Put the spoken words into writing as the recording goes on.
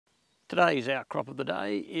Today's outcrop of the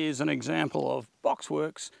day is an example of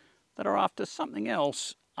Boxworks that are after something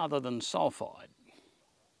else other than sulphide.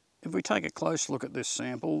 If we take a close look at this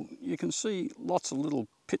sample, you can see lots of little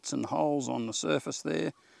pits and holes on the surface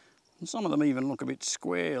there, and some of them even look a bit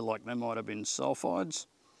square, like they might have been sulphides.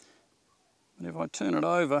 And if I turn it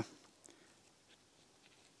over,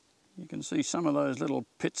 you can see some of those little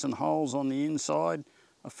pits and holes on the inside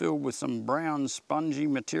are filled with some brown spongy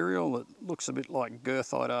material that looks a bit like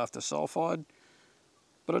goethite after sulphide,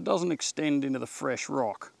 but it doesn't extend into the fresh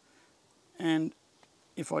rock. And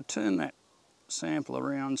if I turn that sample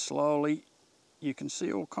around slowly, you can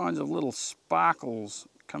see all kinds of little sparkles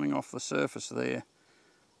coming off the surface there.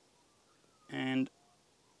 And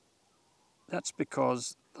that's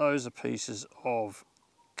because those are pieces of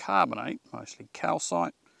carbonate, mostly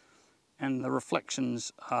calcite, and the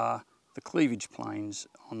reflections are the cleavage planes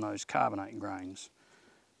on those carbonate grains.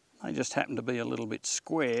 They just happen to be a little bit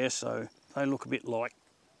square, so they look a bit like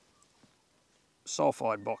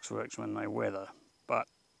sulphide boxworks when they weather, but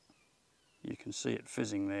you can see it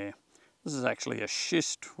fizzing there. This is actually a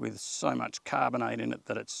schist with so much carbonate in it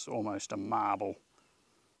that it's almost a marble.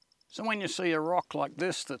 So when you see a rock like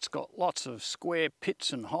this that's got lots of square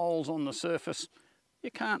pits and holes on the surface,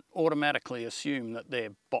 you can't automatically assume that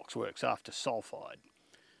they're boxworks after sulphide.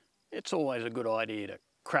 It's always a good idea to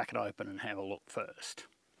crack it open and have a look first.